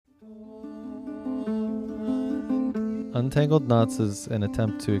Untangled Knots is an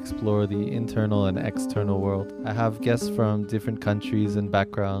attempt to explore the internal and external world. I have guests from different countries and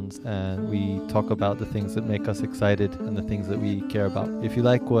backgrounds, and we talk about the things that make us excited and the things that we care about. If you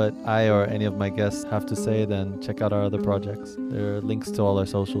like what I or any of my guests have to say, then check out our other projects. There are links to all our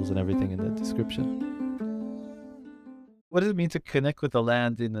socials and everything in the description. What does it mean to connect with the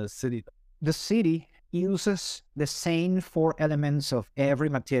land in a city? The city uses the same four elements of every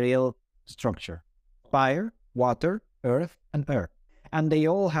material structure: fire, water, earth, and air. And they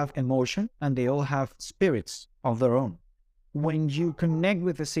all have emotion and they all have spirits of their own. When you connect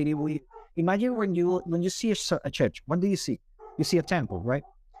with the city, imagine when you see a church, what do you see? You see a temple, right?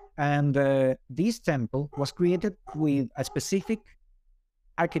 And this temple was created with a specific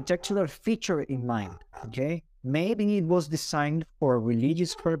architectural feature in mind, okay? Maybe it was designed for a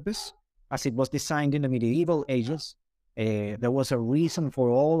religious purpose, as it was designed in the medieval ages. There was a reason for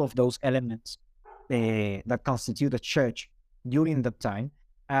all of those elements that constitute a church during that time,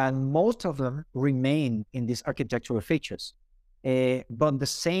 and most of them remain in these architectural features. But the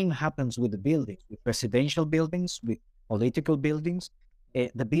same happens with the buildings, with residential buildings, with political buildings.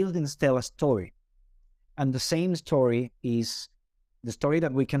 The buildings tell a story, and the same story is the story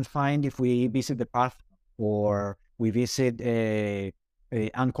that we can find if we visit the Path, or we visit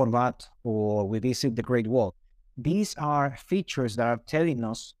Angkor Wat, or we visit the Great Wall. These are features that are telling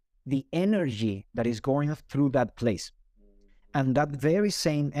us the energy that is going through that place. And that very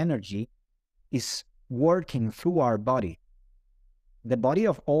same energy is working through our body, the body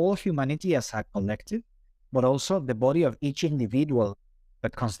of all humanity as a collective, but also the body of each individual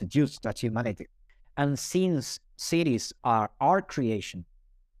that constitutes that humanity. And since cities are our creation,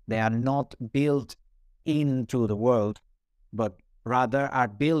 they are not built into the world, but rather are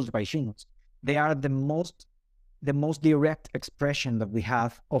built by humans. They are the most direct expression that we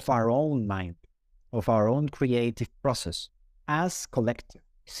have of our own mind, of our own creative process as collective.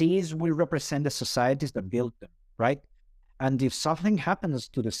 Cities will represent the societies that built them, right? And if something happens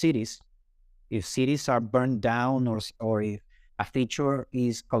to the cities, if cities are burned down, or if a feature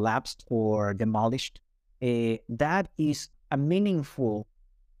is collapsed or demolished, that is a meaningful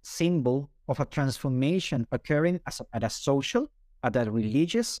symbol of a transformation occurring at a social, at a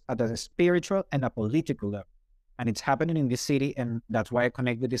religious, at a spiritual, and a political level. And it's happening in this city, and that's why I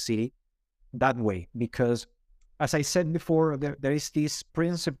connect with the city that way. Because, as I said before, there is this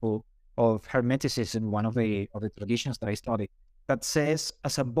principle of Hermeticism, one of the traditions that I study, that says,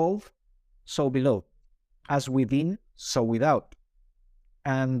 as above, so below, as within, so without.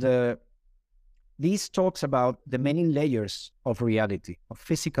 And this talks about the many layers of reality, of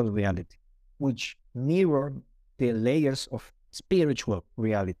physical reality, which mirror the layers of spiritual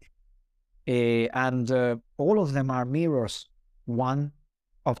reality. And all of them are mirrors, one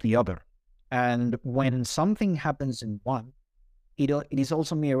of the other. And when something happens in one, it is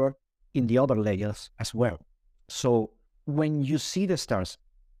also mirrored in the other layers as well. So when you see the stars,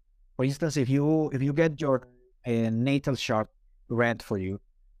 for instance, if you get your natal chart read for you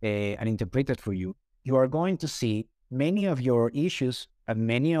and interpreted for you, you are going to see many of your issues and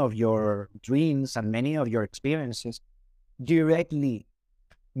many of your dreams and many of your experiences directly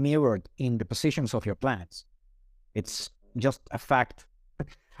mirrored in the positions of your planets. It's just a fact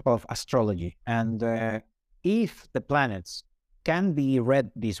of astrology. And if the planets can be read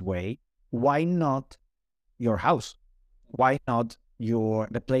this way, why not your house? Why not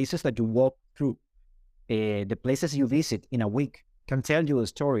the places that you walk through? The places you visit in a week can tell you a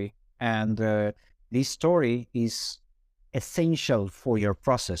story, and this story is essential for your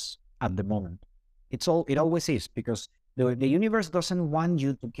process at the moment. It always is, because the universe doesn't want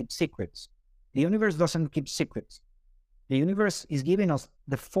you to keep secrets. The universe doesn't keep secrets. The universe is giving us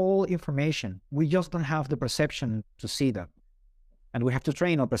the full information. We just don't have the perception to see that. And we have to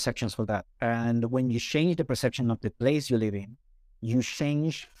train our perceptions for that. And when you change the perception of the place you live in, you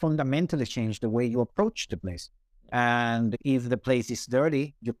fundamentally change the way you approach the place. And if the place is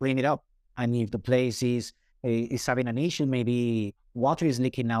dirty, you clean it up. And if the place is having an issue, maybe water is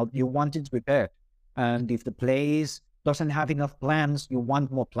leaking out, you want it repaired. And if the place doesn't have enough plants, you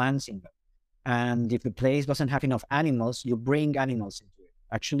want more plants in there. And if the place doesn't have enough animals, you bring animals into it.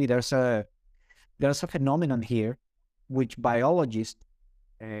 Actually, there's a phenomenon here which biologists,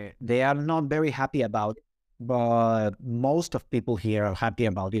 they are not very happy about, but most of people here are happy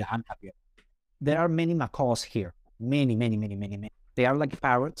about it. I'm happy about it. There are many macaws here. Many. They are like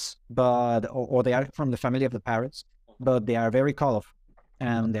parrots, or they are from the family of the parrots, but they are very colorful,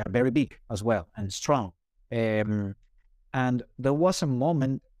 and they are very big as well, and strong. And there was a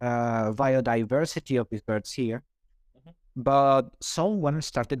moment, biodiversity of these birds here, but someone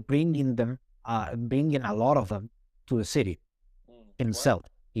started bringing a lot of them to the city himself.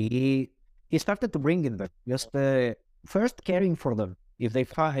 He started to bring in them, just first caring for them. If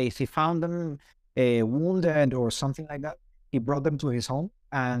he found them wounded or something like that, he brought them to his home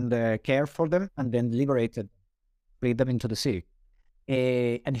and cared for them, and then bring them into the city.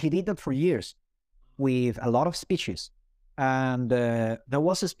 And he did that for years with a lot of species. And there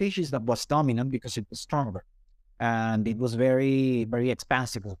was a species that was dominant because it was stronger and it was very, very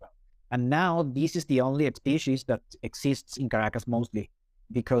expansive as well. And now this is the only species that exists in Caracas mostly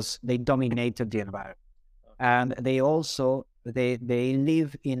because they dominated the environment. And they also they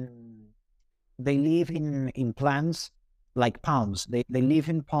live in plants like palms. They live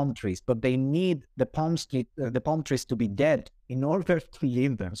in palm trees, but they need the palm trees to be dead in order to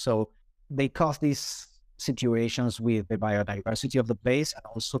live there. So they cause these situations with the biodiversity of the place and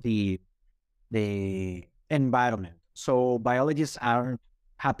also the environment. So biologists aren't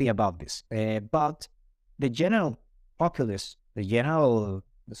happy about this. But the general populace, the general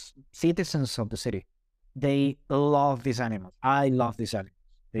citizens of the city, they love these animals. I love these animals.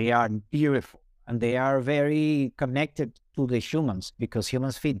 They are beautiful and they are very connected to the humans because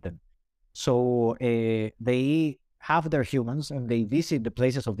humans feed them. So they have their humans and they visit the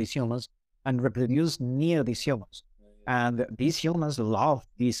places of these humans and reproduce near these humans. And these humans love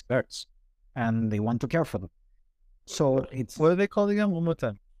these birds and they want to care for them. So it's What are they called again? One more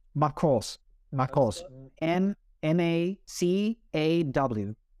time. macaws. Macaws. Macaw.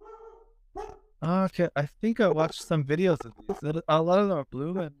 Okay, I think I watched some videos of these. A lot of them are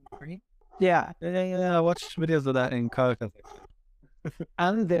blue and green. Yeah. Yeah. I watched videos of that in Caracas.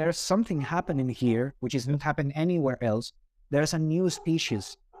 And there's something happening here, which is not happening anywhere else. There's a new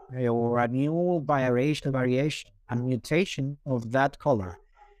species or a new variation, a mutation of that color.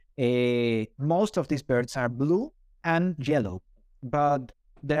 Most of these birds are blue and yellow, but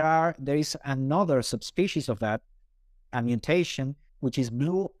there is another subspecies of that, a mutation, which is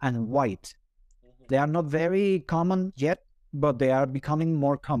blue and white. They are not very common yet, but they are becoming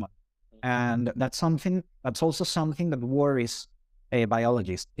more common. And that's also something that worries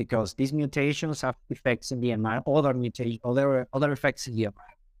biologists because these mutations have effects in the environment, other effects in the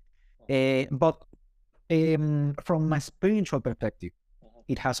environment. But from a spiritual perspective,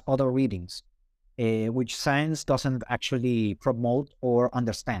 it has other readings, which science doesn't actually promote or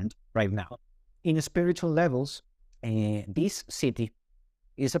understand right now. In spiritual levels, this city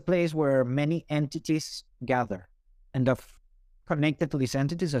is a place where many entities gather, and I've connected to these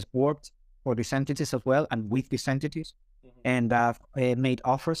entities, has worked for these entities as well, and with these entities, and I've made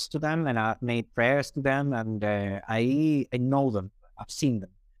offers to them, and I've made prayers to them, and I know them, I've seen them.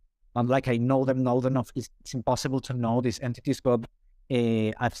 Not like I know them. It's impossible to know these entities, but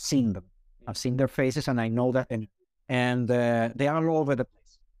I've seen them. I've seen their faces, and I know that, and they are all over the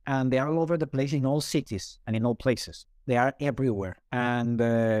place, and they are all over the place in all cities and in all places. They are everywhere, and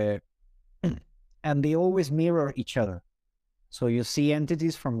and they always mirror each other. So you see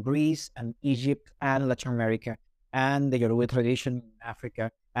entities from Greece and Egypt and Latin America and the Yoruba tradition in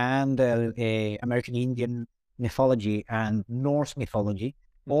Africa and American Indian mythology and Norse mythology.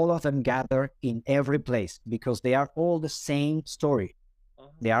 All of them gather in every place because they are all the same story.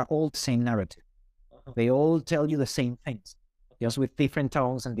 They are all the same narrative. They all tell you the same things, just with different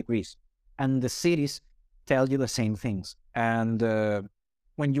tones and degrees. And the cities tell you the same things. And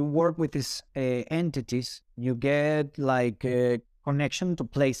when you work with these entities, you get like a connection to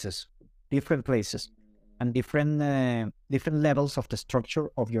places, different places, and different levels of the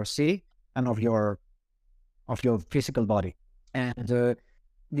structure of your city and of your physical body. And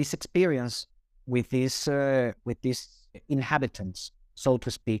this experience with these inhabitants, so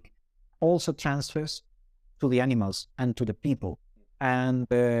to speak, also transfers to the animals and to the people. And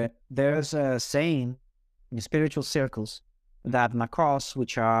there's a saying in spiritual circles that macaws,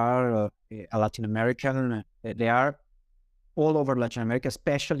 which are a Latin American, they are all over Latin America,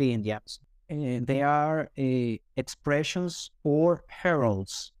 especially in the Amazon. They are expressions or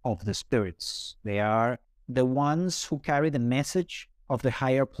heralds of the spirits. They are the ones who carry the message of the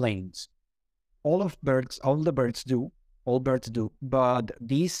higher planes. All the birds do, but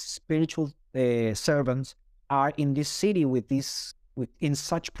these spiritual servants are in this city in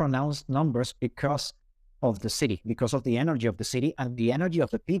such pronounced numbers because of the city, because of the energy of the city and the energy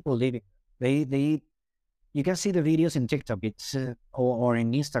of the people living. You can see the videos in TikTok, or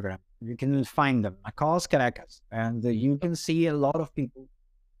in Instagram. You can find them, Macaws Caracas, and you can see a lot of people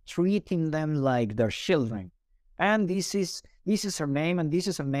treating them like their children. And this is her name, and this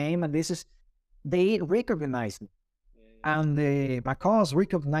is her name, and they recognize them. And the macaws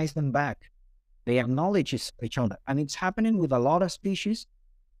recognize them back. They acknowledge each other. And it's happening with a lot of species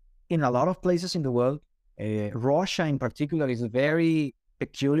in a lot of places in the world. Russia in particular is very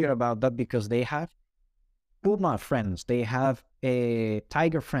peculiar about that because they have puma friends, they have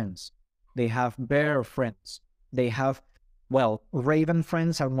tiger friends, they have bear friends, they have, well, raven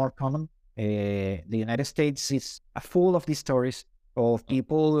friends are more common. The United States is full of these stories of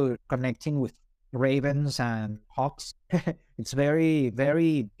people connecting with ravens and hawks. It's very,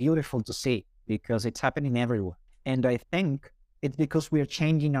 very beautiful to see because it's happening everywhere. And I think it's because we're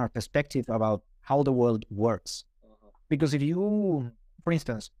changing our perspective about how the world works. Because if you, for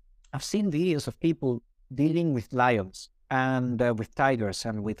instance, I've seen videos of people dealing with lions and with tigers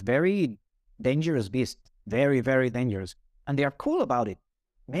and with very dangerous beasts, very, very dangerous. And they are cool about it.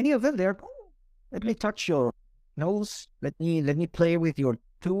 Many of them, they're, oh, let me touch your nose. Let me play with your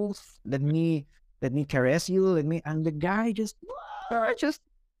tooth. Let me caress you. and the guy just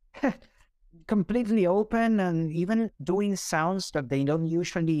completely open and even doing sounds that you don't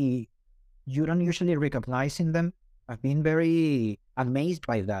usually recognize in them. I've been very amazed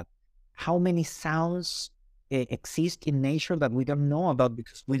by that. How many sounds exist in nature that we don't know about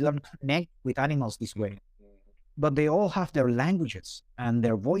because we don't connect with animals this way. But they all have their languages and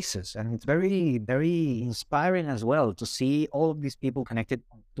their voices, and it's very, very inspiring as well to see all of these people connected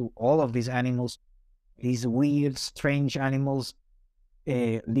to all of these animals, these weird, strange animals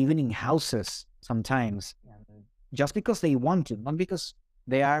living in houses sometimes, just because they want to, not because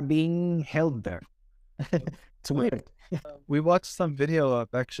they are being held there. It's weird. We watched some video of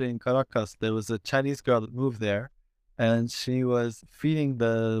actually in Caracas. There was a Chinese girl that moved there and she was feeding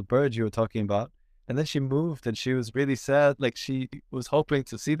the bird you were talking about. And then she moved and she was really sad. Like she was hoping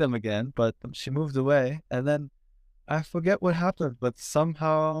to see them again, but she moved away. And then I forget what happened, but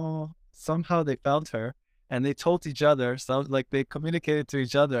somehow they found her and they told each other. So like they communicated to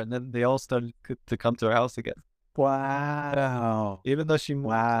each other and then they all started to come to her house again. Wow. Even though she moved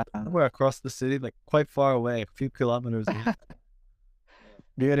Wow. somewhere across the city, like quite far away, a few kilometers away.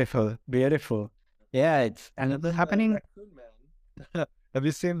 Beautiful. Beautiful. Yeah, and And it's then happening. Raccoon Man. Have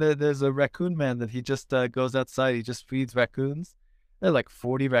you seen that? There's a raccoon man that he just goes outside. He just feeds raccoons. There like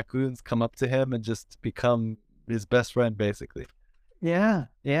 40 raccoons come up to him and just become his best friend, basically. Yeah,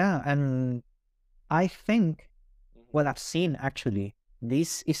 yeah. And I think, well, I've seen actually,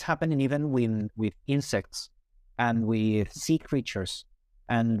 this is happening even with insects and with sea creatures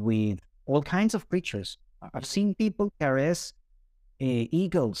and with all kinds of creatures. I've seen people caress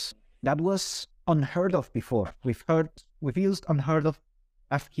eagles. That was unheard of before. We've used unheard of.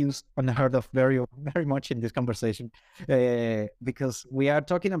 I've used unheard of very, very much in this conversation because we are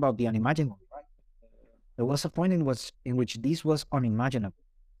talking about the unimaginable. Right? There was a point in which this was unimaginable.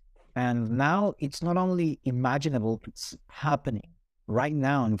 And now it's not only imaginable, it's happening right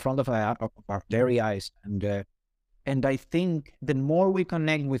now in front of our very eyes. And I think the more we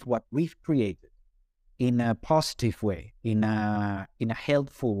connect with what we've created in a positive way, in a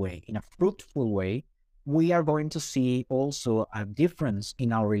helpful way, in a fruitful way, we are going to see also a difference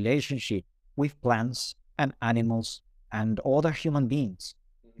in our relationship with plants and animals and other human beings.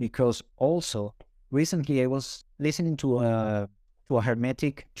 Because also recently I was listening to a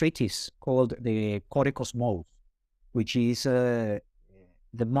hermetic treatise called the Cosmos, which is the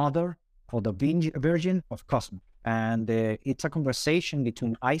mother or the Virgin of Cosmos. And it's a conversation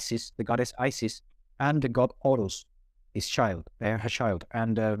between Isis, the goddess Isis, and the god Horus, his child, her child.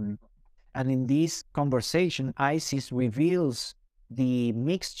 And in this conversation, Isis reveals the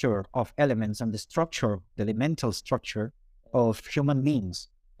mixture of elements and the structure, the elemental structure of human beings.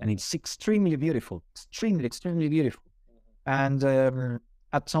 And it's extremely beautiful, extremely, extremely beautiful. And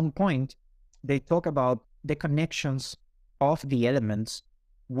at some point, they talk about the connections of the elements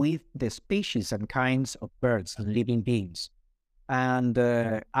with the species and kinds of birds and living beings. And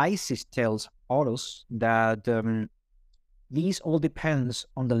Isis tells Horus that these all depends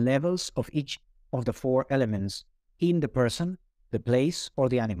on the levels of each of the four elements in the person, the place, or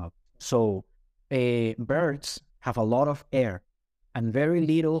the animal. So birds have a lot of air and very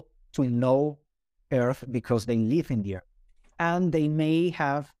little to no earth because they live in the earth. And they may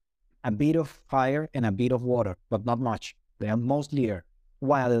have a bit of fire and a bit of water, but not much. They are mostly air.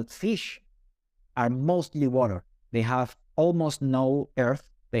 While fish are mostly water. They have almost no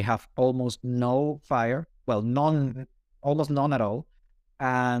earth. They have almost no fire. Well, none, almost none at all,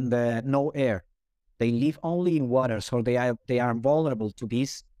 and no air. They live only in water, so they are vulnerable to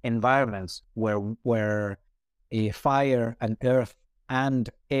these environments where fire and earth and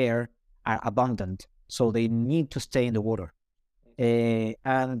air are abundant. So they need to stay in the water.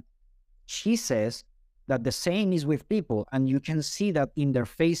 And she says that the same is with people, and you can see that in their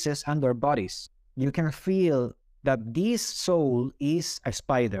faces and their bodies. You can feel that this soul is a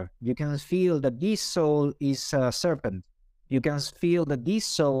spider. You can feel that this soul is a serpent. You can feel that this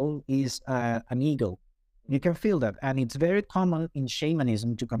soul is an eagle. You can feel that. And it's very common in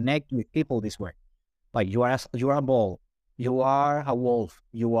shamanism to connect with people this way. Like you are a bull, you are a wolf,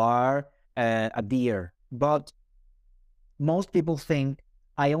 you are a deer. But most people think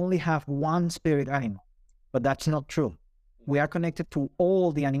I only have one spirit animal, but that's not true. We are connected to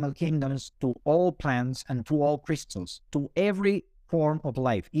all the animal kingdoms, to all plants, and to all crystals, to every form of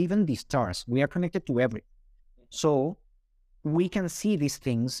life, even the stars. We are connected to everything. So we can see these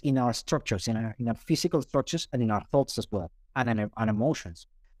things in our structures, in our physical structures, and in our thoughts as well, and in our emotions.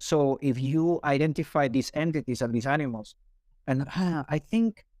 So if you identify these entities and these animals, and I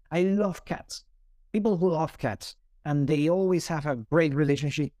think I love cats. People who love cats, and they always have a great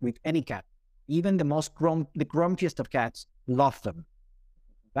relationship with any cat. Even the the grumpiest of cats love them.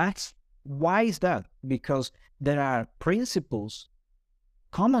 Why is that? Because there are principles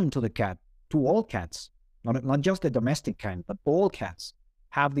common to the cat, to all cats, not just the domestic kind, but all cats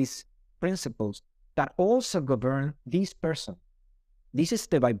have these principles that also govern this person. This is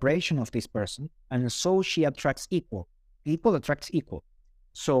the vibration of this person, and so she attracts equal. Equal attracts equal.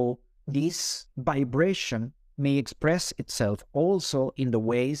 So this vibration may express itself also in the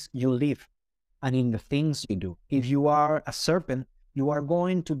ways you live and in the things you do. If you are a serpent, you are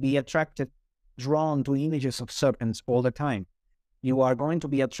going to be drawn to images of serpents all the time. You are going to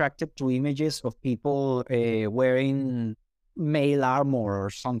be attracted to images of people wearing male armor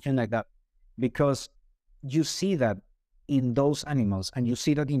or something like that, because you see that in those animals and you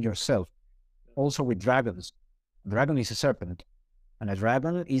see that in yourself. Also with dragons. A dragon is a serpent, and a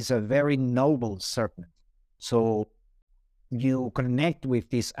dragon is a very noble serpent. So you connect with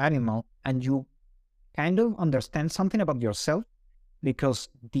this animal and you kind of understand something about yourself, because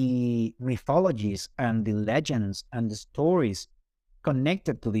the mythologies and the legends and the stories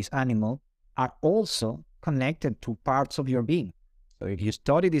connected to this animal are also connected to parts of your being. So if you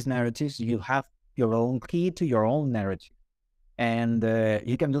study these narratives, you have your own key to your own narrative. And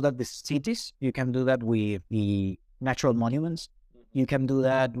you can do that with cities, you can do that with the natural monuments, you can do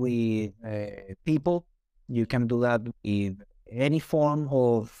that with people, you can do that with any form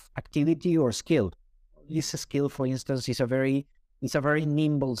of activity or skill. This skill, for instance, is a very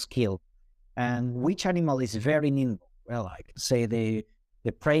nimble skill. And which animal is very nimble? Well, I can say the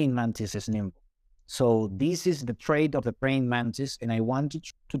praying mantis is nimble. So this is the trait of the praying mantis, and I want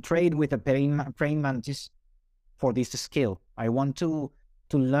to trade with a praying mantis for this skill. I want to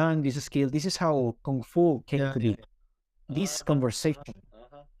learn this skill. This is how Kung Fu came to be. This conversation.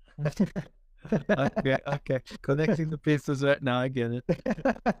 Okay. Connecting the pieces right now, I get it.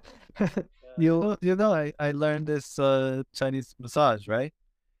 I learned this Chinese massage, right?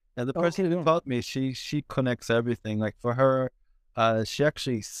 And the person who taught me, she connects everything. Like for her, she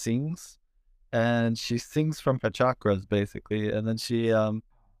actually sings, and she sings from her chakras basically, and then she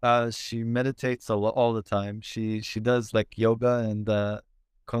meditates all the time. She does like yoga and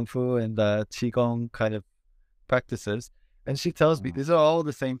kung fu and qigong kind of practices, and she tells me these are all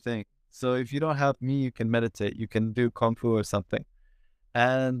the same thing. So if you don't have me, you can meditate, you can do kung fu or something.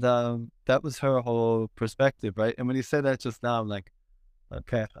 And that was her whole perspective, right? And when you said that just now, I'm like,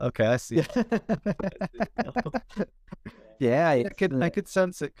 okay, I see. Yeah, I could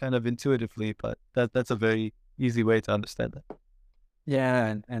sense it kind of intuitively, but that's a very easy way to understand that.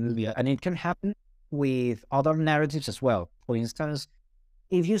 Yeah, and it can happen with other narratives as well. For instance,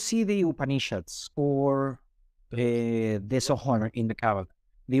 if you see the Upanishads or the Zohar in the Kabbalah,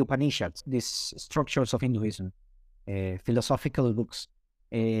 the Upanishads, these structures of Hinduism, philosophical books,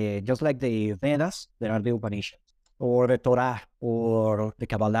 just like the Vedas, there are the Upanishads, or the Torah, or the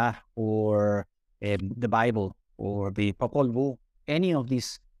Kabbalah, or the Bible, or the Popol Vuh, any of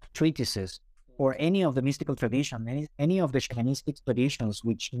these treatises, or any of the mystical tradition, any of the shamanistic traditions,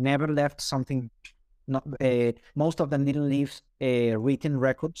 which never left something. Not, most of them didn't leave written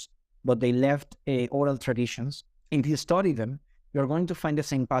records, but they left oral traditions. If you study them, you're going to find the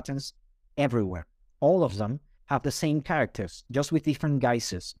same patterns everywhere. All of them have the same characters, just with different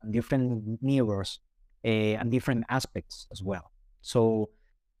guises and different mirrors and different aspects as well. So,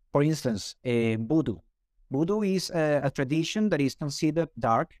 for instance, voodoo. Voodoo is a tradition that is considered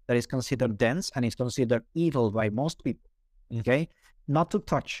dark, that is considered dense, and is considered evil by most people. Okay? Not to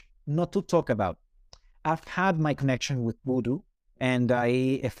touch, not to talk about. I've had my connection with voodoo, and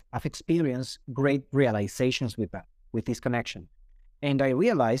I've experienced great realizations with that, with this connection. And I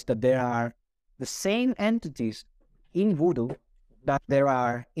realized that there are the same entities in voodoo that there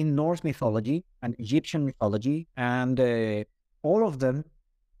are in Norse mythology and Egyptian mythology, and all of them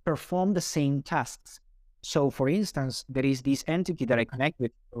perform the same tasks. So, for instance, there is this entity that I connect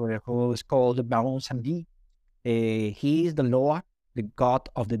with who is called Baron Samedi. He is the Loa, the god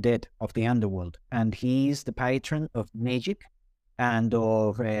of the dead, of the underworld. And he is the patron of magic and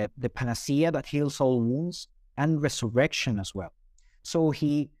of the panacea that heals all wounds and resurrection as well. So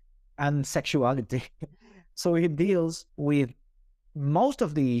and sexuality. So he deals with most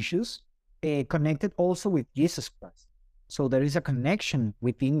of the issues connected also with Jesus Christ. So there is a connection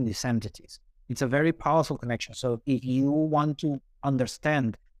within these entities. It's a very powerful connection. So if you want to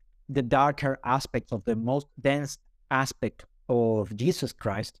understand the darker aspect of the most dense aspect of Jesus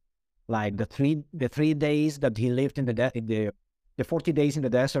Christ, like the three days that he lived in the 40 days in the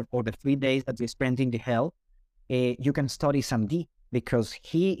desert, or the 3 days that he spent in the hell, you can study Samedi, because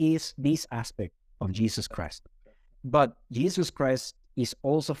he is this aspect of Jesus Christ. But Jesus Christ is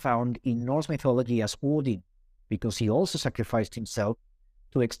also found in Norse mythology as Odin, because he also sacrificed himself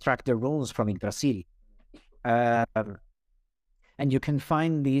to extract the runes from Yggdrasil. And you can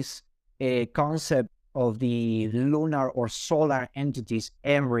find this concept of the lunar or solar entities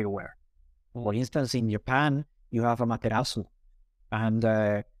everywhere. For instance, in Japan, you have Amaterasu. And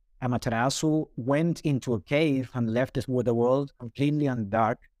Amaterasu went into a cave and left the world completely in the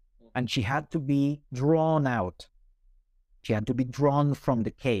dark. And she had to be drawn out. She had to be drawn from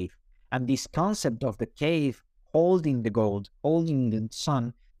the cave. And this concept of the cave holding the gold, holding the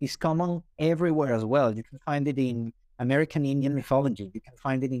sun, is common everywhere as well. You can find it in American Indian mythology. You can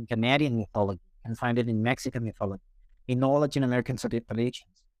find it in Canadian mythology. You can find it in Mexican mythology, in all Latin American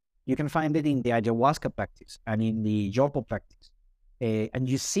traditions. You can find it in the ayahuasca practice and in the yopo practice. And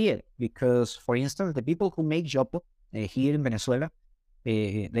you see it because, for instance, the people who make yopo here in Venezuela,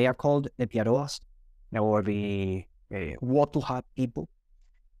 they are called the Piaroas, or the Wotuha people.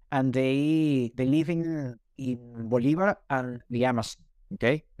 And they live in Bolivar and the Amazon.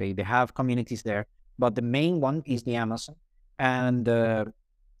 Okay, they have communities there, but the main one is the Amazon, and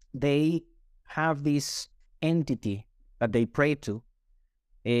they have this entity that they pray to,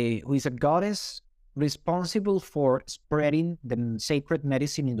 who is a goddess responsible for spreading the sacred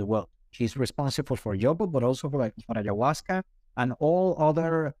medicine in the world. She's responsible for yoga, but also for ayahuasca and all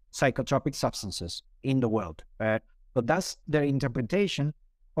other psychotropic substances in the world. But that's their interpretation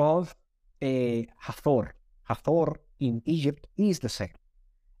of Hathor. Hathor in Egypt is the same.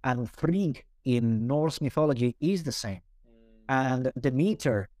 And Frigg in Norse mythology is the same. And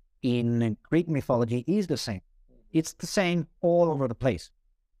Demeter in Greek mythology is the same. It's the same all over the place.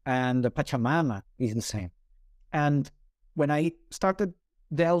 And the Pachamama is the same. And when I started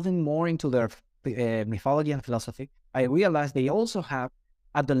delving more into their mythology and philosophy, I realized they also have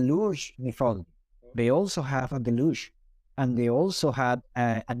a deluge mythology. They also have a deluge. And they also had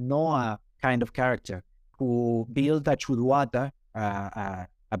a Noah kind of character who built a churuata,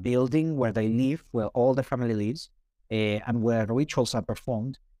 a building where they live, where all the family lives, and where rituals are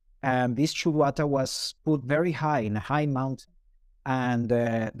performed. And this churuata was put very high in a high mountain. And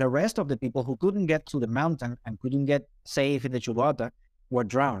the rest of the people who couldn't get to the mountain and couldn't get safe in the churuata were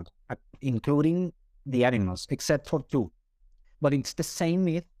drowned, including the animals, except for two. But it's the same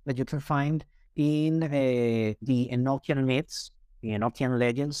myth that you can find in the Enochian myths, the Enochian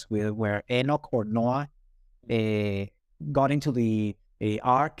legends, where Enoch or Noah got into the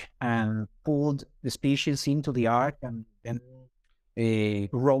ark and pulled the species into the ark and then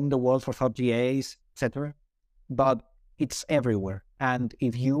roamed the world for 30 days, etc. But it's everywhere. And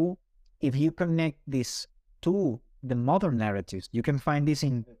if you connect this to the modern narratives, you can find this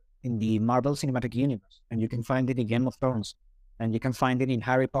in the Marvel Cinematic Universe, and you can find it in Game of Thrones, and you can find it in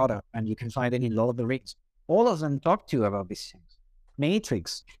Harry Potter, and you can find it in Lord of the Rings. All of them talk to you about these things.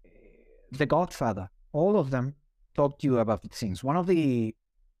 Matrix, The Godfather, all of them talk to you about these things. One of the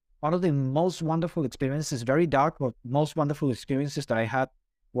most wonderful experiences, very dark, but most wonderful experiences that I had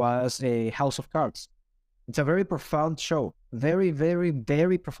was a House of Cards. It's a very profound show, very, very,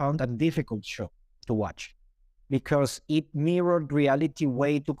 very profound and difficult show to watch, because it mirrored reality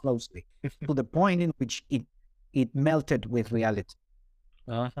way too closely to the point in which it melted with reality.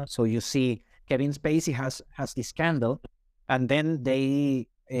 So you see, Kevin Spacey has this scandal, and then they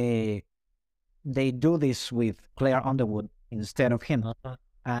do this with Claire Underwood instead of him.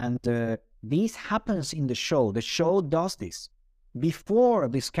 And this happens in the show. The show does this before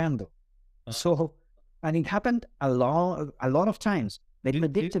the scandal. So, and it happened a lot of times. They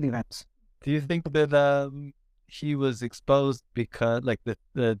predicted events. Do you think that he was exposed because, like,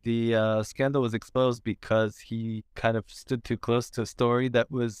 the scandal was exposed because he kind of stood too close to a story that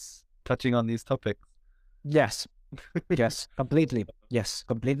was touching on these topics? Yes. Yes, completely. Yes,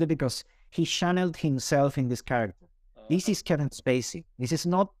 completely, because he channeled himself in this character. This is Kevin Spacey. This is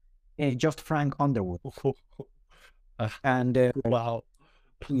not just Frank Underwood. Uh, And wow.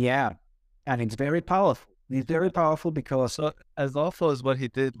 yeah, and it's very powerful. It's very powerful because So as awful as what he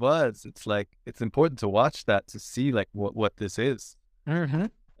did was, it's like it's important to watch that to see like what this is.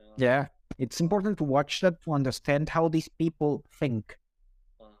 Mhm. Yeah, it's important to watch that to understand how these people think.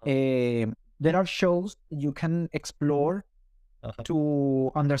 There are shows you can explore Uh-huh.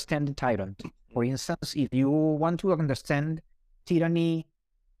 to understand the tyrant. For instance, if you want to understand tyranny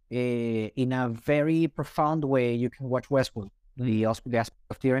in a very profound way, you can watch Westworld. The aspect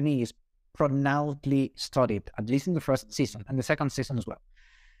of tyranny is pronouncedly studied, at least in the first season and the second season as well.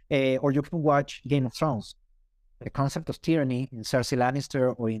 Or you can watch Game of Thrones. The concept of tyranny in Cersei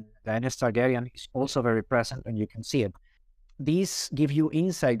Lannister or in Daenerys Targaryen is also very present, and you can see it. These give you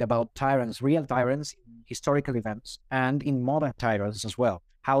insight about tyrants, real tyrants, in historical events, and in modern tyrants as well.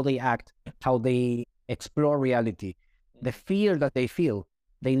 How they act, how they explore reality, the fear that they feel.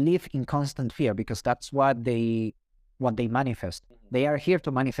 They live in constant fear because that's what they manifest. They are here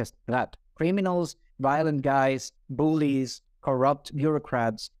to manifest that. Criminals, violent guys, bullies, corrupt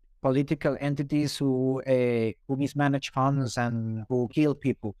bureaucrats, political entities who mismanage funds and who kill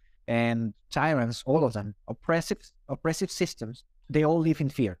people, and tyrants, all of them, oppressive systems, they all live in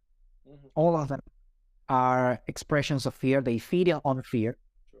fear. All of them are expressions of fear. They feed on fear.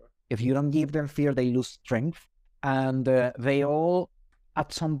 If you don't give them fear, they lose strength. And they all,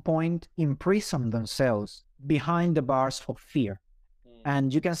 at some point, imprison themselves behind the bars of fear.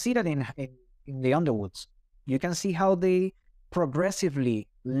 And you can see that in the Underwoods. You can see how they progressively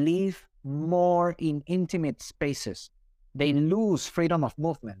live more in intimate spaces. They lose freedom of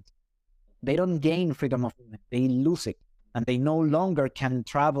movement. They don't gain freedom of movement. They lose it. And they no longer can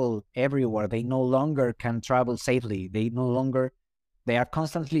travel everywhere. They no longer can travel safely. They are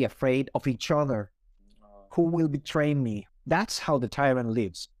constantly afraid of each other. Who will betray me? That's how the tyrant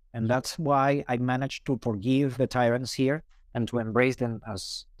lives. And that's why I managed to forgive the tyrants here and to embrace them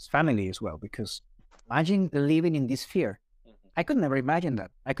as family as well. Because imagine living in this fear. I could never imagine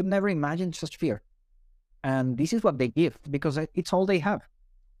that. I could never imagine such fear. And this is what they give because it's all they have.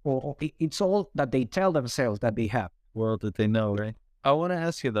 Or it's all that they tell themselves that they have. World that they know, right? I want to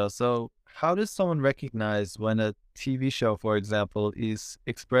ask you though, so how does someone recognize when a TV show, for example, is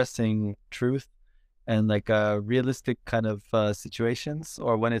expressing truth and like realistic kind of situations,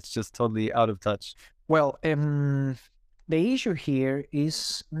 or when it's just totally out of touch? Well, the issue here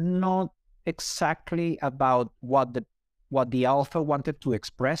is not exactly about what the author wanted to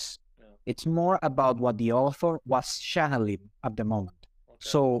express. It's more about what the author was channeling at the moment.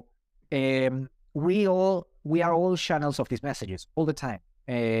 So we are all channels of these messages all the time.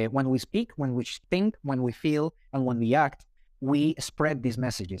 When we speak, when we think, when we feel, and when we act, we spread these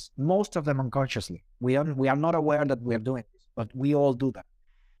messages. Most of them unconsciously. We are not aware that we are doing this, but we all do that.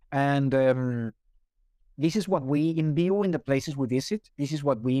 And this is what we imbue in the places we visit. This is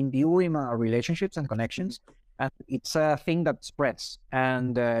what we imbue in our relationships and connections. And it's a thing that spreads.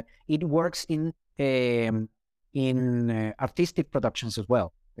 And it works in artistic productions as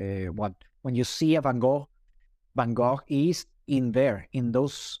well. When you see a Van Gogh, Van Gogh is in there in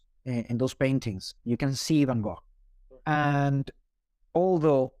those paintings. You can see Van Gogh, and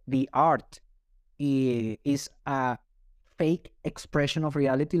although the art is a fake expression of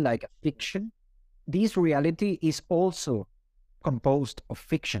reality, like a fiction, this reality is also composed of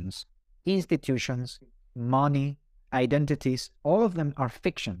fictions, institutions, money, identities. All of them are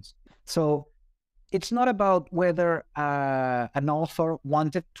fictions. So it's not about whether an author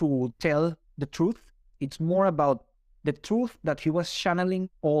wanted to tell the truth. It's more about the truth that he was channeling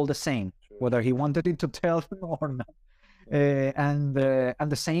all the same, whether he wanted it to tell or not. And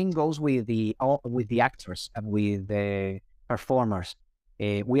the same goes with the actors and with the performers.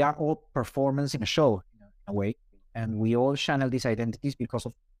 We are all performers in a show, in a way, and we all channel these identities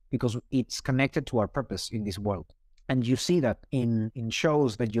because it's connected to our purpose in this world. And you see that in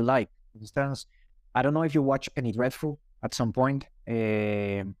shows that you like. For instance, I don't know if you watch Penny Dreadful at some point.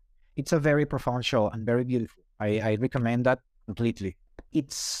 It's a very profound show and very beautiful. I recommend that completely.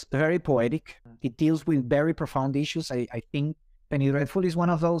 It's very poetic. It deals with very profound issues. I think Penny Dreadful is one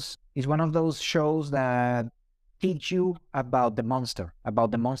of those shows that teach you about the monster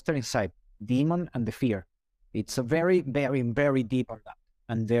inside, demon and the fear. It's a very, very, very deep on that,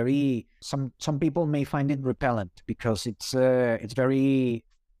 and very some people may find it repellent because it's very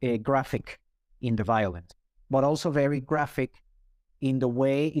graphic in the violence, but also very graphic in the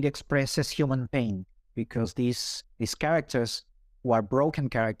way it expresses human pain, because these characters who are broken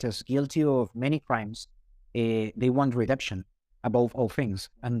characters, guilty of many crimes, they want redemption above all things,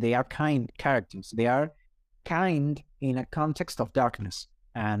 and they are kind characters. They are kind in a context of darkness.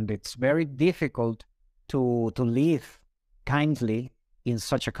 and it's very difficult to live kindly in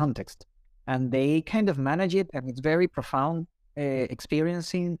such a context. And they kind of manage it, and it's very profound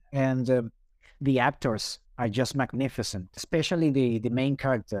experiencing. And the actors are just magnificent, especially the main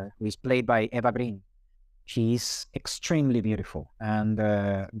character, who is played by Eva Green. She's extremely beautiful, and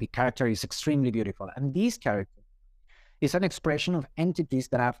the character is extremely beautiful. And this character is an expression of entities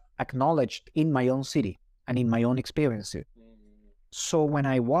that I've acknowledged in my own city and in my own experiences. So when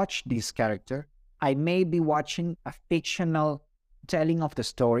I watch this character, I may be watching a fictional telling of the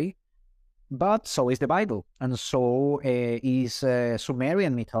story, but so is the Bible, and so is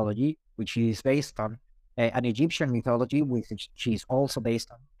Sumerian mythology, which is based on an Egyptian mythology, which she is also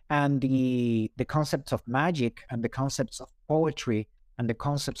based on, and the concepts of magic and the concepts of poetry and the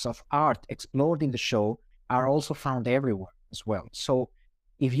concepts of art explored in the show are also found everywhere as well. So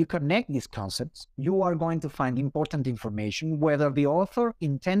if you connect these concepts, you are going to find important information, whether the author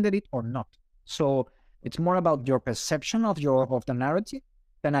intended it or not. So it's more about your perception of the narrative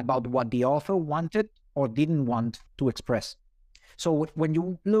than about what the author wanted or didn't want to express. So when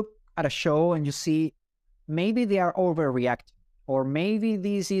you look at a show and you see maybe they are overreacting, or maybe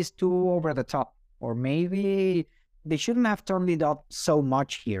this is too over the top, or maybe they shouldn't have turned it up so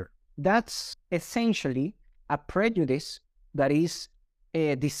much here, that's essentially a prejudice that is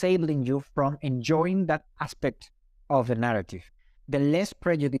disabling you from enjoying that aspect of the narrative. The less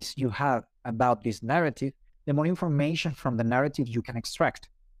prejudice you have about this narrative, the more information from the narrative you can extract,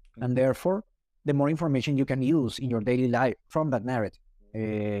 and therefore the more information you can use in your daily life from that narrative.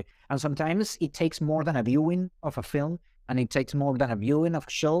 And sometimes it takes more than a viewing of a film, and it takes more than a viewing of a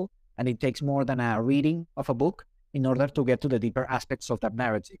show, and it takes more than a reading of a book in order to get to the deeper aspects of that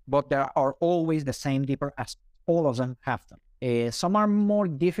narrative. But there are always the same deeper aspects. All of them have them. Some are more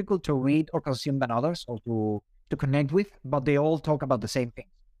difficult to read or consume than others, or to connect with, but they all talk about the same thing,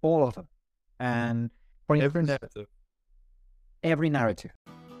 all of them. And for Every narrative. Every narrative.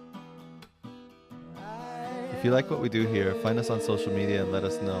 If you like what we do here, find us on social media and let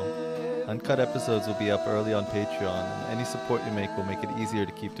us know. Uncut episodes will be up early on Patreon, and any support you make will make it easier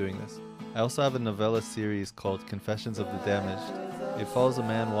to keep doing this. I also have a novella series called Confessions of the Damaged. It follows a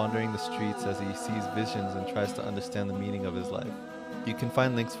man wandering the streets as he sees visions and tries to understand the meaning of his life. You can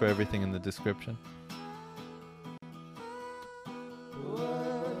find links for everything in the description.